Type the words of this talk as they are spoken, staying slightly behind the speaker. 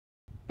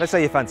Let's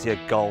say you fancy a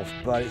Golf,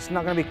 but it's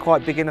not going to be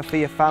quite big enough for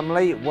your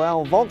family.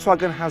 Well,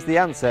 Volkswagen has the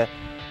answer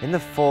in the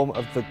form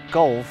of the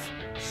Golf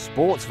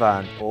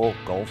Sportsvan, or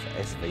Golf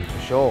SV for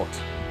short.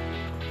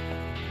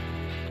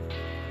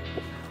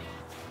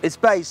 It's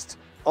based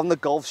on the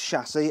Golf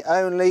chassis,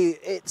 only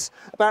it's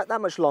about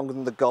that much longer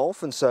than the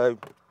Golf, and so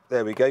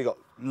there we go, you've got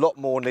a lot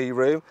more knee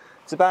room.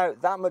 It's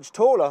about that much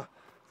taller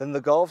than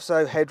the Golf,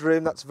 so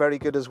headroom, that's very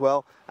good as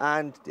well.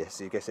 And yes,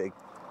 you guess it,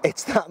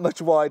 it's that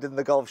much wider than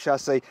the Golf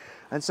chassis,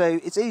 and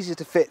so it's easier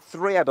to fit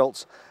 3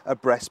 adults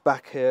abreast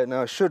back here.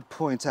 Now I should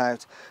point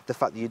out the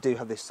fact that you do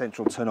have this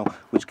central tunnel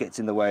which gets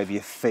in the way of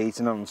your feet,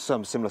 and on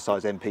some similar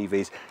size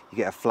MPVs you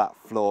get a flat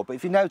floor. But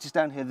if you notice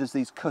down here there's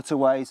these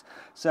cutaways,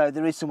 so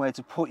there is somewhere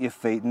to put your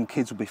feet, and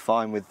kids will be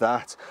fine with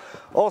that.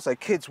 Also,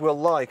 kids will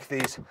like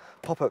these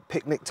pop-up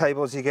picnic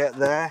tables you get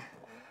there,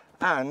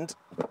 and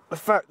the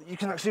fact that you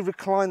can actually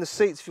recline the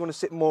seats if you want to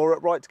sit more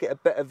upright to get a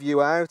better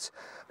view out.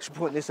 I should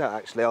point this out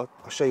actually, I'll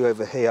show you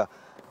over here.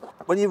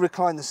 When you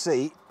recline the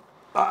seat,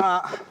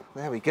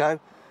 there we go,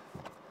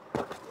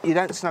 you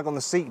don't snag on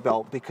the seat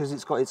belt because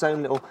it's got its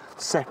own little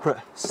separate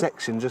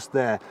section just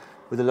there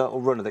with a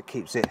little runner that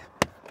keeps it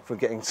from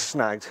getting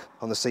snagged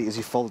on the seat as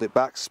you fold it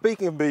back.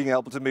 Speaking of being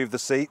able to move the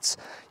seats,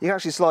 you can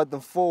actually slide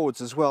them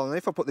forwards as well, and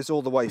if I put this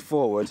all the way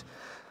forward,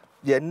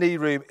 yeah, knee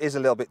room is a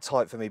little bit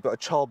tight for me, but a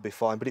child would be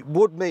fine. But it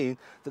would mean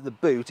that the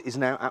boot is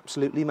now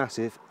absolutely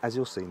massive, as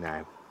you'll see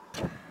now.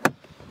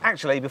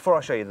 Actually, before I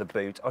show you the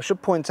boot, I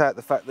should point out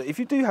the fact that if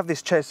you do have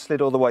this chair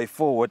slid all the way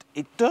forward,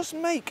 it does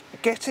make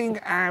getting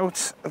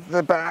out of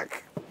the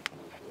back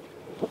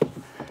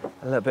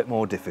a little bit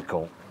more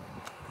difficult.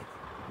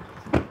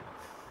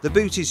 The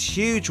boot is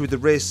huge with the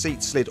rear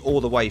seat slid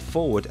all the way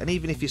forward, and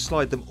even if you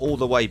slide them all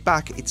the way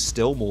back, it's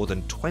still more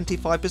than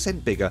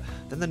 25% bigger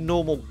than the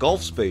normal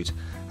Golf's boot,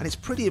 and it's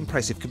pretty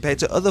impressive compared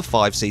to other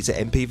 5-seater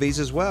MPVs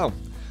as well.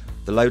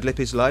 The load lip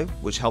is low,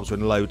 which helps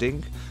when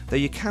loading, though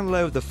you can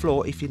lower the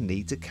floor if you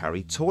need to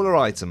carry taller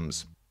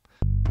items.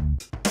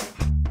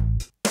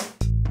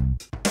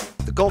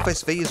 The Golf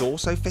SV is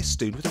also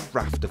festooned with a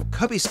raft of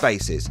cubby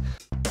spaces.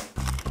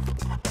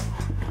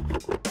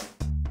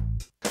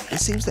 It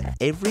seems that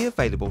every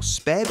available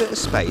spare bit of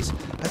space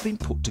has been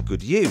put to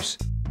good use.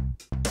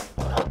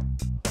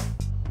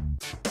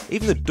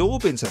 Even the door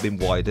bins have been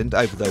widened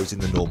over those in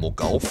the normal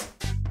Golf.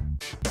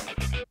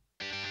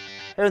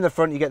 Here in the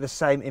front you get the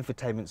same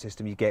infotainment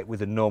system you get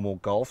with a normal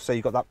Golf, so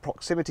you've got that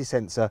proximity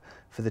sensor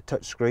for the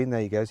touchscreen.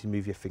 There you go, as you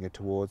move your finger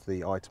towards,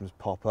 the items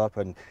pop up,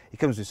 and it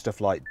comes with stuff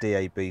like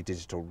DAB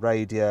digital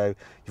radio.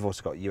 You've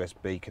also got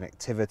USB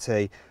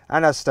connectivity,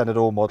 and as standard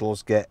all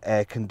models get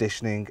air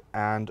conditioning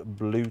and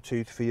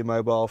Bluetooth for your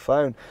mobile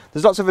phone.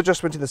 There's lots of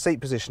adjustment in the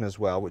seat position as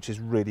well, which is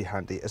really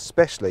handy,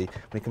 especially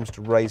when it comes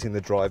to raising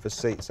the driver's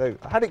seat. So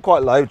I had it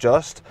quite low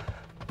just,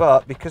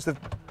 but because the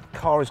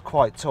car is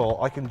quite tall,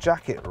 I can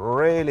jack it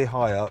really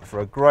high up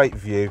for a great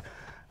view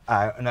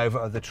out and over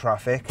other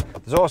traffic.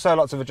 There's also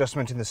lots of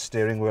adjustment in the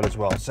steering wheel as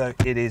well, so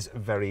it is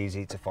very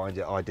easy to find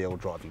your ideal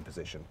driving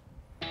position.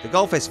 The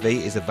Golf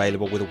SV is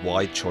available with a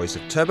wide choice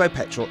of turbo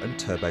petrol and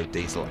turbo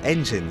diesel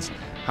engines.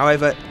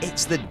 However,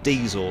 it's the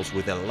diesels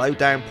with their low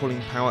down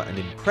pulling power and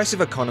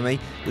impressive economy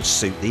which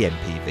suit the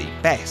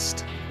MPV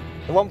best.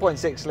 The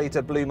 1.6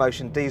 litre Blue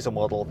Motion diesel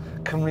model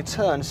can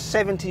return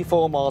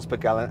 74 miles per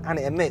gallon, and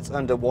it emits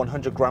under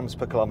 100 grams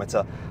per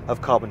kilometre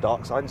of carbon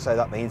dioxide, and so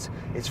that means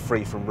it's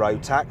free from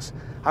road tax.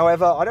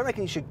 However, I don't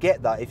reckon you should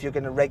get that if you're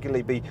going to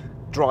regularly be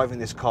driving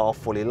this car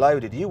fully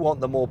loaded. You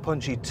want the more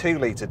punchy 2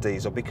 litre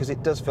diesel because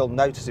it does feel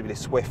noticeably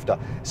swifter,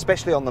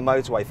 especially on the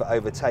motorway for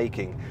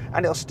overtaking,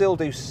 and it'll still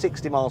do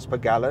 60 miles per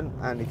gallon.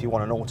 And if you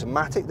want an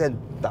automatic, then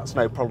that's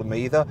no problem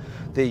either.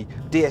 The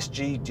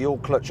DSG dual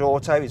clutch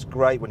auto is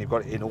great when you've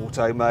got it in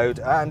auto mode,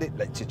 and it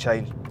lets you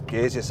change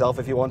gears yourself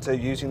if you want to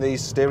using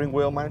these steering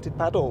wheel mounted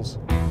paddles.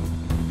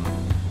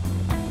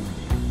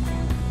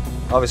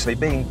 Obviously,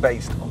 being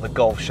based on the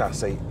Golf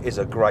chassis is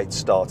a great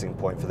starting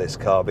point for this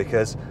car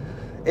because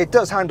it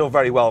does handle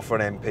very well for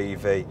an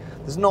MPV.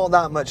 There's not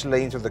that much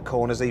lean through the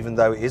corners, even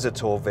though it is a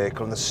tall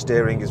vehicle, and the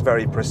steering is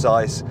very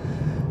precise.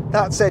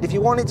 That said, if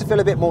you wanted to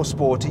feel a bit more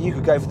sporty, you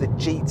could go for the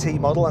GT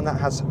model, and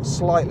that has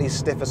slightly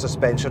stiffer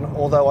suspension,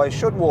 although I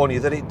should warn you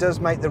that it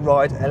does make the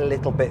ride a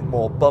little bit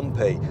more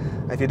bumpy.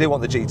 If you do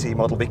want the GT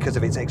model because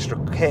of its extra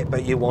kit,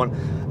 but you want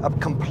a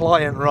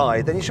compliant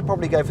ride, then you should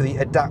probably go for the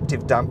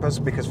adaptive dampers,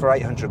 because for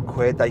 800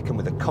 quid they come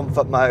with a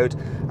comfort mode,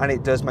 and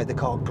it does make the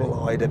car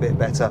glide a bit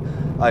better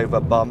over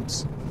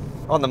bumps.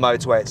 On the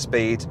motorway at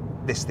speed,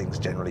 this thing's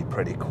generally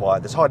pretty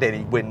quiet. There's hardly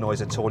any wind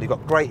noise at all. You've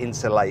got great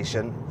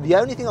insulation. The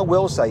only thing I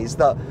will say is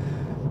that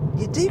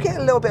you do get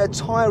a little bit of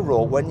tyre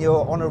roar when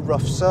you're on a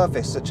rough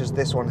surface such as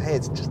this one here.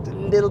 It's just a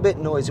little bit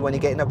noisy when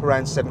you're getting up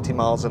around 70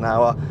 miles an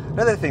hour.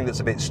 Another thing that's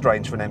a bit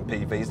strange for an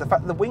MPV is the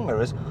fact that the wing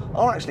mirrors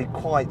are actually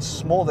quite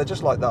small. They're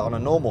just like that on a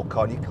normal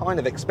car, and you kind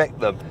of expect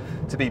them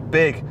to be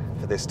big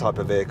for this type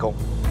of vehicle.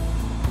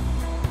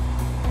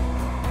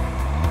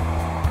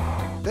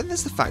 Then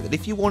there's the fact that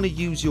if you want to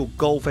use your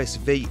Golf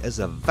SV as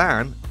a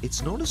van,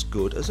 it's not as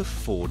good as a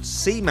Ford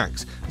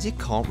C-Max, as you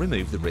can't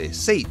remove the rear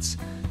seats.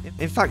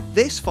 In fact,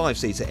 this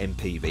 5-seater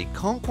MPV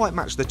can't quite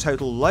match the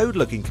total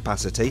load-lugging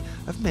capacity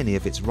of many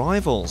of its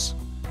rivals.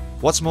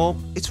 What's more,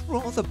 it's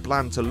rather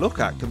bland to look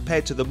at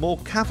compared to the more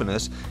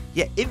cavernous,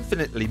 yet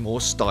infinitely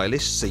more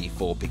stylish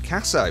C4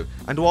 Picasso,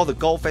 and while the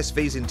Golf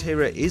SV's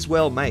interior is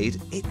well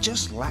made, it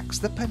just lacks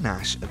the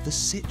panache of the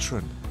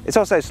Citroën. It's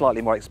also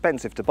slightly more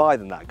expensive to buy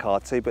than that car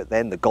too, but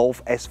then the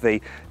Golf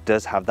SV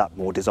does have that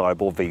more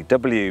desirable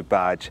VW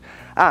badge.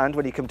 And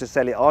when you come to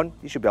sell it on,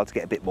 you should be able to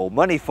get a bit more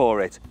money for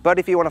it. But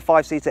if you want a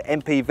 5-seater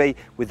MPV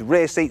with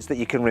rear seats that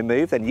you can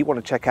remove, then you want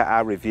to check out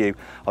our review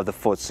of the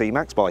Ford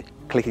C-Max by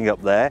clicking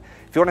up there.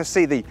 If you want to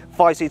see the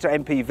 5-seater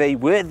MPV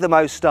with the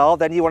most style,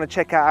 then you want to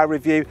check out our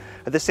review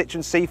of the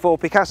Citroën C4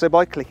 Picasso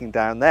by clicking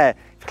down there.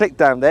 If you click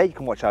down there, you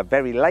can watch our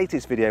very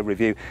latest video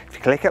review. If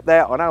you click up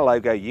there on our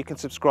logo, you can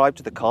subscribe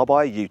to the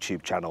Carbuyer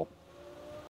YouTube channel.